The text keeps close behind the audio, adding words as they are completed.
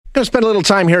Going to spend a little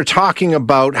time here talking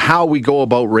about how we go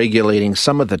about regulating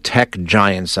some of the tech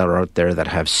giants that are out there that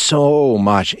have so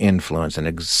much influence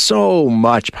and so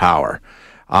much power.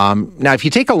 Now, if you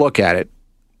take a look at it,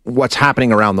 what's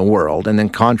happening around the world, and then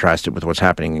contrast it with what's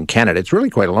happening in Canada, it's really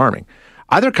quite alarming.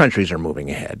 Other countries are moving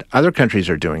ahead. Other countries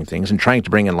are doing things and trying to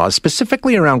bring in laws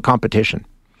specifically around competition,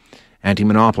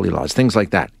 anti-monopoly laws, things like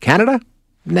that. Canada?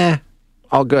 Nah,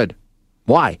 all good.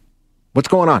 Why? What's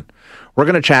going on? We're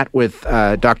going to chat with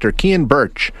Dr. Cian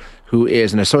Birch, who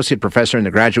is an associate professor in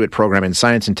the graduate program in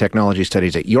Science and Technology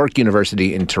Studies at York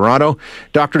University in Toronto.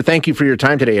 Doctor, thank you for your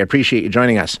time today. I appreciate you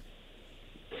joining us.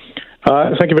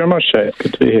 Thank you very much, Jay.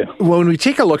 Good to be here. Well, when we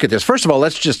take a look at this, first of all,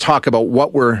 let's just talk about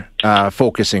what we're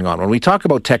focusing on. When we talk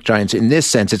about tech giants in this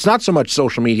sense, it's not so much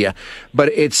social media, but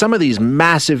it's some of these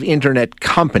massive internet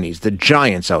companies, the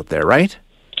giants out there, right?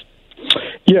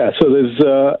 Yeah, so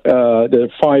there are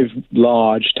 5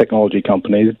 large technology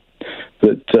companies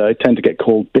that tend to get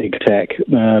called big tech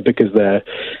because they're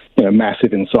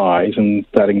massive in size, and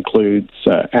that includes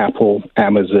Apple,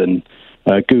 Amazon,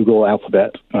 Google,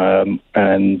 Alphabet, and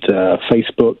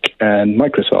Facebook and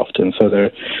Microsoft. And so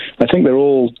I think they're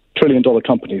all trillion-dollar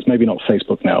companies, maybe not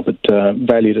Facebook now, but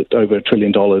valued at over $1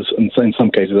 trillion, and in some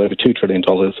cases over $2 trillion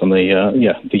on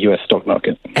the U.S. stock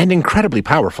market. And incredibly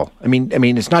powerful. I mean,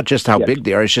 it's not just how big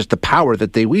they are; it's just the power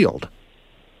that they wield.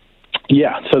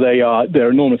 Yeah, so they're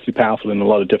enormously powerful in a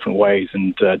lot of different ways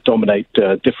and dominate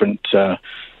different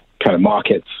kind of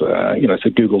markets. So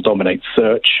Google dominates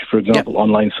search, for example,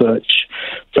 online search.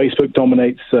 Facebook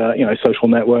dominates, social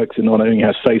networks. It not only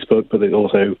has Facebook, but it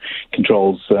also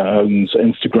owns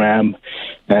Instagram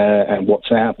and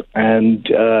WhatsApp. And,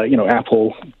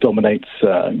 Apple dominates,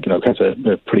 has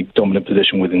a pretty dominant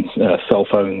position within cell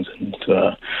phones and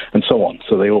so on.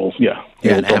 So they all,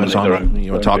 and Amazon,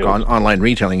 you talk on online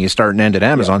retailing, you start and end at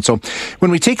Amazon. Yeah. So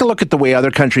when we take a look at the way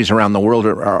other countries around the world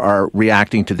are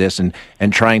reacting to this and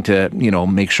trying to,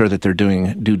 make sure that they're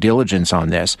doing due diligence on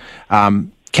this,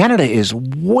 Canada is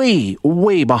way,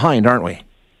 way behind, aren't we?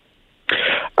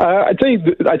 I'd say,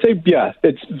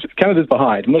 Canada's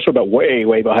behind. I'm not sure about way,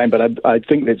 way behind, but I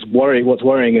think what's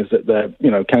worrying is that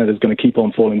Canada's going to keep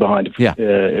on falling behind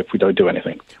if we don't do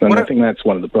anything. And I think that's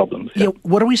one of the problems. Yeah.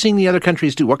 What are we seeing the other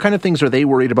countries do? What kind of things are they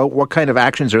worried about? What kind of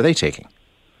actions are they taking?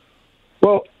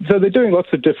 Well, so they're doing lots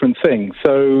of different things.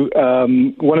 So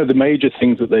one of the major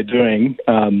things that they're doing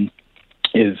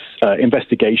is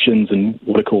investigations and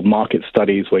what are called market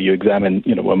studies, where you examine,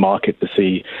 a market to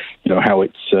see, how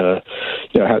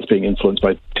it's being influenced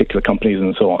by particular companies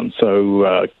and so on.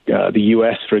 So the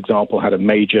U.S., for example, had a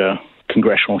major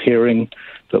congressional hearing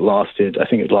that lasted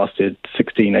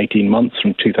 16, 18 months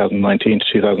from 2019 to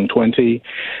 2020.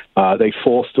 They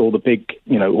forced all the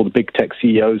big tech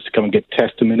CEOs to come and get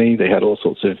testimony. They had all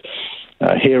sorts of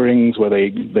hearings where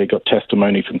they got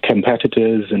testimony from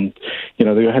competitors, and it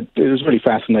was really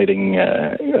fascinating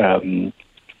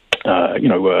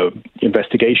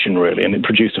investigation, really, and it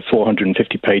produced a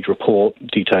 450-page report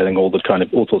detailing all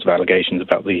sorts of allegations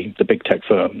about the big tech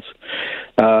firms.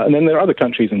 And then there are other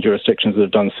countries and jurisdictions that have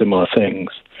done similar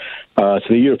things. So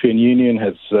the European Union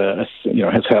has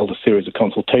held a series of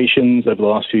consultations over the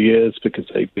last few years because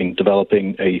they've been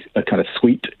developing a kind of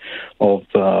suite of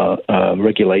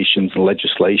regulations and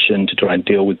legislation to try and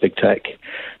deal with big tech.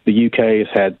 The UK has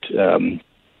had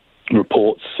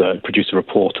produced a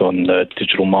report on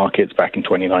digital markets back in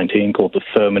 2019 called the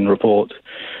Furman Report.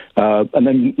 And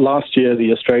then last year,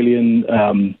 the Australian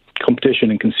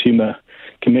Competition and Consumer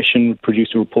Commission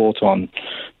produced a report on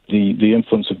the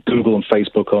influence of Google and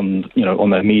Facebook on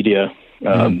their media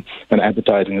and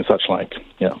advertising and such like.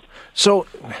 Yeah. So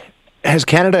has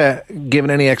Canada given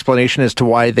any explanation as to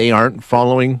why they aren't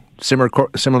following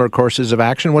similar courses of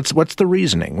action? What's the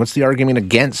reasoning? What's the argument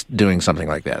against doing something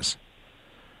like this?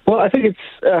 Well, I think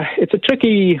it's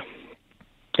tricky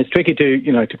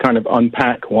to kind of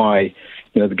unpack why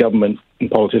the government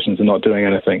and politicians are not doing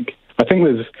anything. I think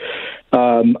there's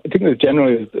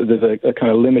generally a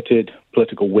kind of limited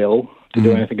political will to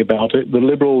do anything about it. The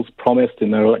Liberals promised in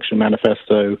their election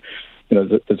manifesto,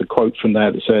 there's a quote from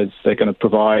there that says they're going to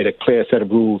provide a clear set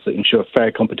of rules that ensure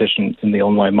fair competition in the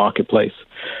online marketplace.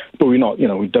 But we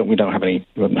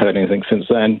haven't had anything since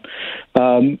then.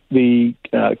 The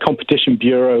Competition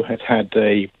Bureau has had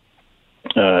they've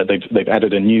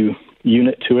added a new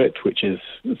unit to it, which is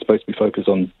supposed to be focused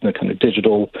on the kind of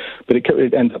digital, but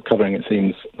it ends up covering, it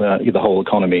seems, the whole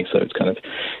economy. So it's kind of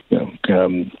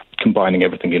combining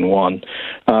everything in one.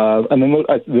 And then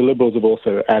the Liberals have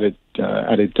also added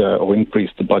or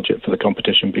increased the budget for the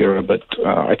Competition Bureau, but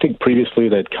I think previously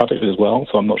they'd cut it as well.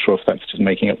 So I'm not sure if that's just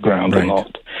making up ground or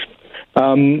not.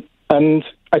 And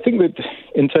I think that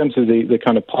in terms of the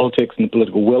kind of politics and the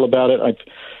political will about it,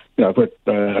 I've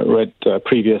read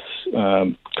previous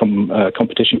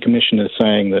competition commissioners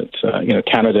saying that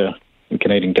Canada, the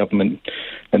Canadian government,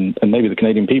 and maybe the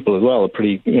Canadian people as well are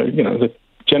pretty they're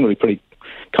generally pretty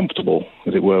comfortable,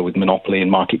 as it were, with monopoly and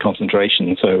market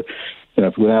concentration. So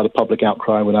without a public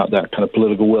outcry, without that kind of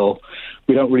political will,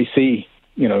 we don't really see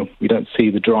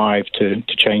the drive to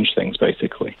change things,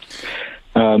 basically.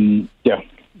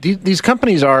 These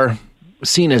companies are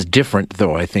seen as different,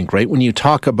 though, I think, right? When you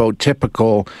talk about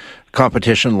typical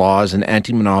competition laws and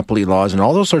anti-monopoly laws and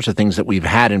all those sorts of things that we've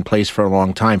had in place for a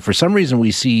long time, for some reason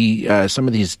we see some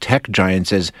of these tech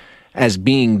giants as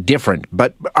being different.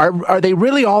 But are they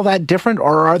really all that different,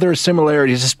 or are there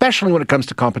similarities, especially when it comes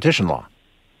to competition law?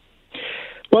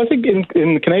 Well, I think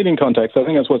in the Canadian context, I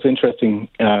think that's what's interesting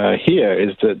here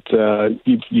is that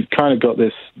you've kind of got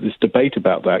this debate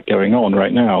about that going on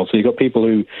right now. So you've got people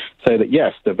who say that,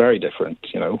 yes, they're very different,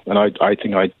 and I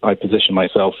think I position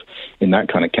myself in that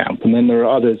kind of camp. And then there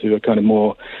are others who are kind of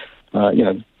more,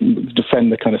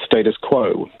 defend the kind of status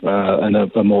quo and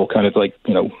are more kind of like,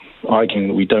 arguing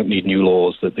that we don't need new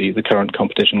laws, that the current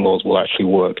competition laws will actually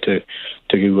work to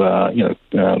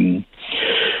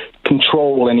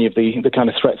control any of the kind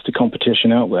of threats to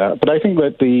competition out there. But I think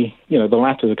that the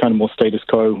latter, the kind of more status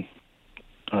quo,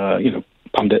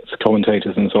 pundits,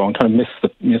 commentators, and so on, kind of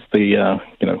miss the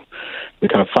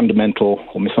kind of fundamental,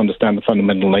 or misunderstand the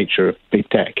fundamental nature of big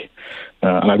tech.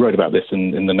 And I wrote about this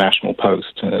in the National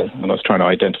Post, and I was trying to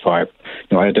identify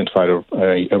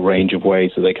a range of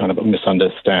ways that they kind of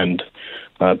misunderstand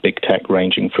big tech,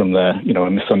 ranging from a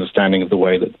misunderstanding of the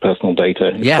way that personal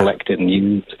data is collected and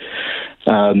used.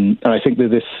 And I think that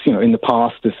this, in the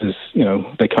past, this is,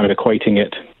 they kind of equating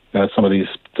it. Some of these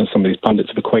pundits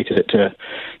have equated it to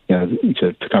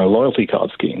kind of loyalty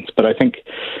card schemes. But I think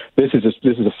this is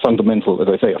a fundamental, as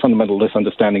I say, a fundamental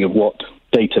misunderstanding of what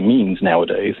data means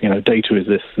nowadays. Data is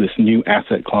this new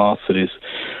asset class that is,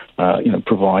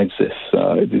 provides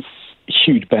this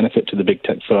huge benefit to the big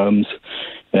tech firms,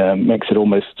 makes it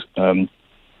almost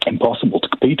impossible to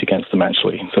compete against them,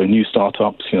 actually. So new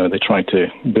startups, they try to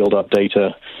build up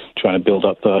data, trying to build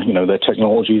up their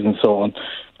technologies and so on.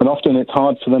 And often it's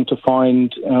hard for them to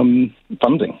find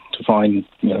funding, to find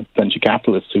venture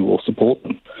capitalists who will support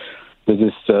them. There's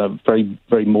this very,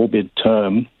 very morbid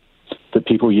term that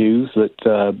people use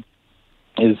that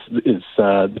is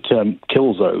the term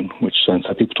kill zone, which so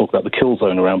people talk about the kill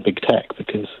zone around big tech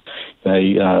because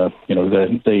they are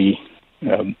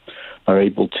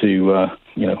able to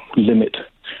limit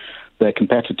their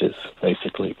competitors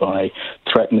basically by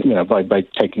threatening, by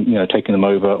taking them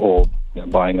over or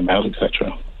buying them out,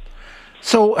 etc.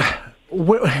 So,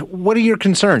 what are your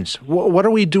concerns? What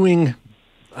are we doing?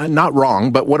 Not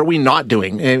wrong, but what are we not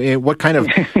doing? What kind of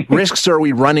risks are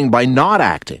we running by not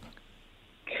acting?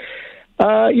 So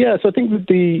I think that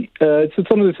so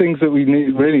some of the things that we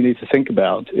really need to think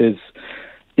about is,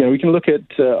 we can look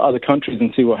at other countries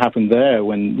and see what happened there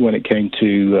when it came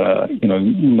to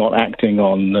not acting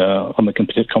on the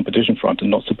competition front and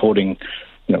not supporting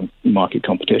market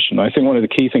competition. I think one of the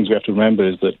key things we have to remember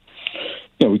is that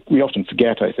we often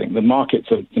forget. I think the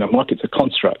markets are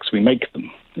constructs. We make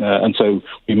them, and so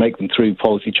we make them through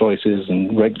policy choices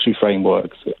and regulatory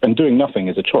frameworks. And doing nothing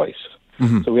is a choice.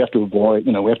 Mm-hmm. So we have to avoid.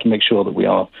 We have to make sure that we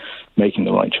are making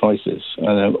the right choices.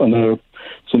 And there are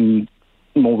some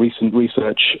more recent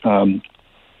research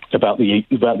about the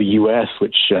U.S.,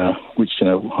 which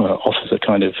offers a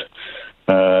kind of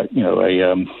I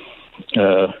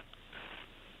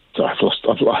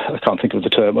can't think of the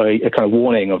term, a kind of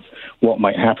warning of what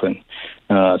might happen.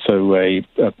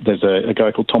 There's a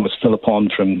guy called Thomas Philippon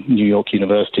from New York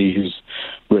University who's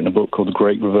written a book called The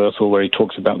Great Reversal, where he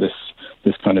talks about this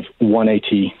kind of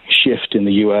 180 shift in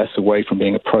the U.S. away from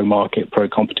being a pro-market,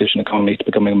 pro-competition economy to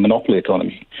becoming a monopoly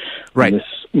economy. Right. And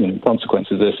this, consequence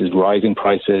of this is rising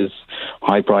prices,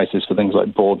 high prices for things like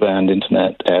broadband,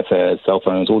 internet, airfares, cell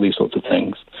phones, all these sorts of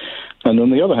things. And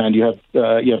on the other hand, you have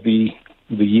the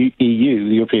EU,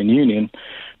 the European Union,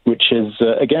 which is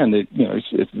again,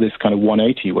 it's this kind of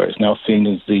 180 where it's now seen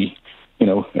as a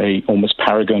almost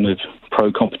paragon of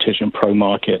pro-competition,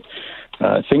 pro-market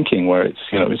thinking, where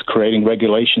it's creating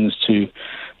regulations to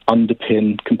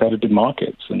underpin competitive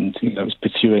markets, and it's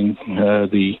pursuing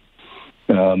the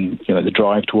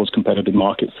drive towards competitive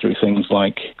markets through things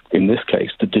like, in this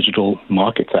case, the Digital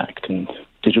Markets Act and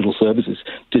Digital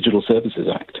Services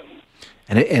Act.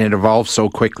 And it evolves so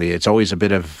quickly. It's always a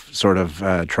bit of sort of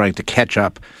trying to catch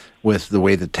up with the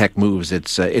way that tech moves.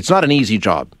 It's not an easy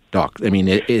job, Doc. I mean,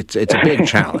 it's a big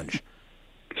challenge.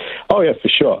 Oh yeah, for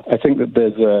sure. I think that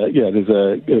there's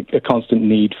a constant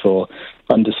need for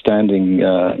understanding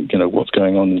what's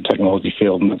going on in the technology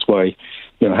field, and that's why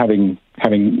having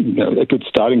a good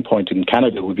starting point in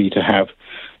Canada would be to have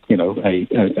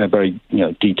a very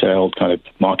detailed kind of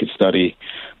market study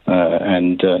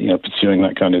and pursuing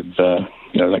that kind of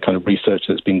that kind of research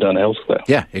that's been done elsewhere.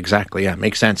 Yeah, exactly. Yeah,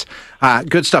 makes sense.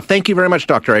 Good stuff. Thank you very much,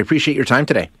 Doctor. I appreciate your time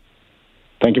today.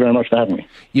 Thank you very much for having me.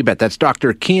 You bet. That's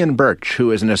Dr. Cian Birch, who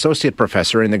is an associate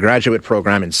professor in the graduate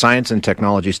program in Science and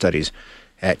Technology Studies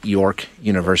at York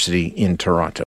University in Toronto.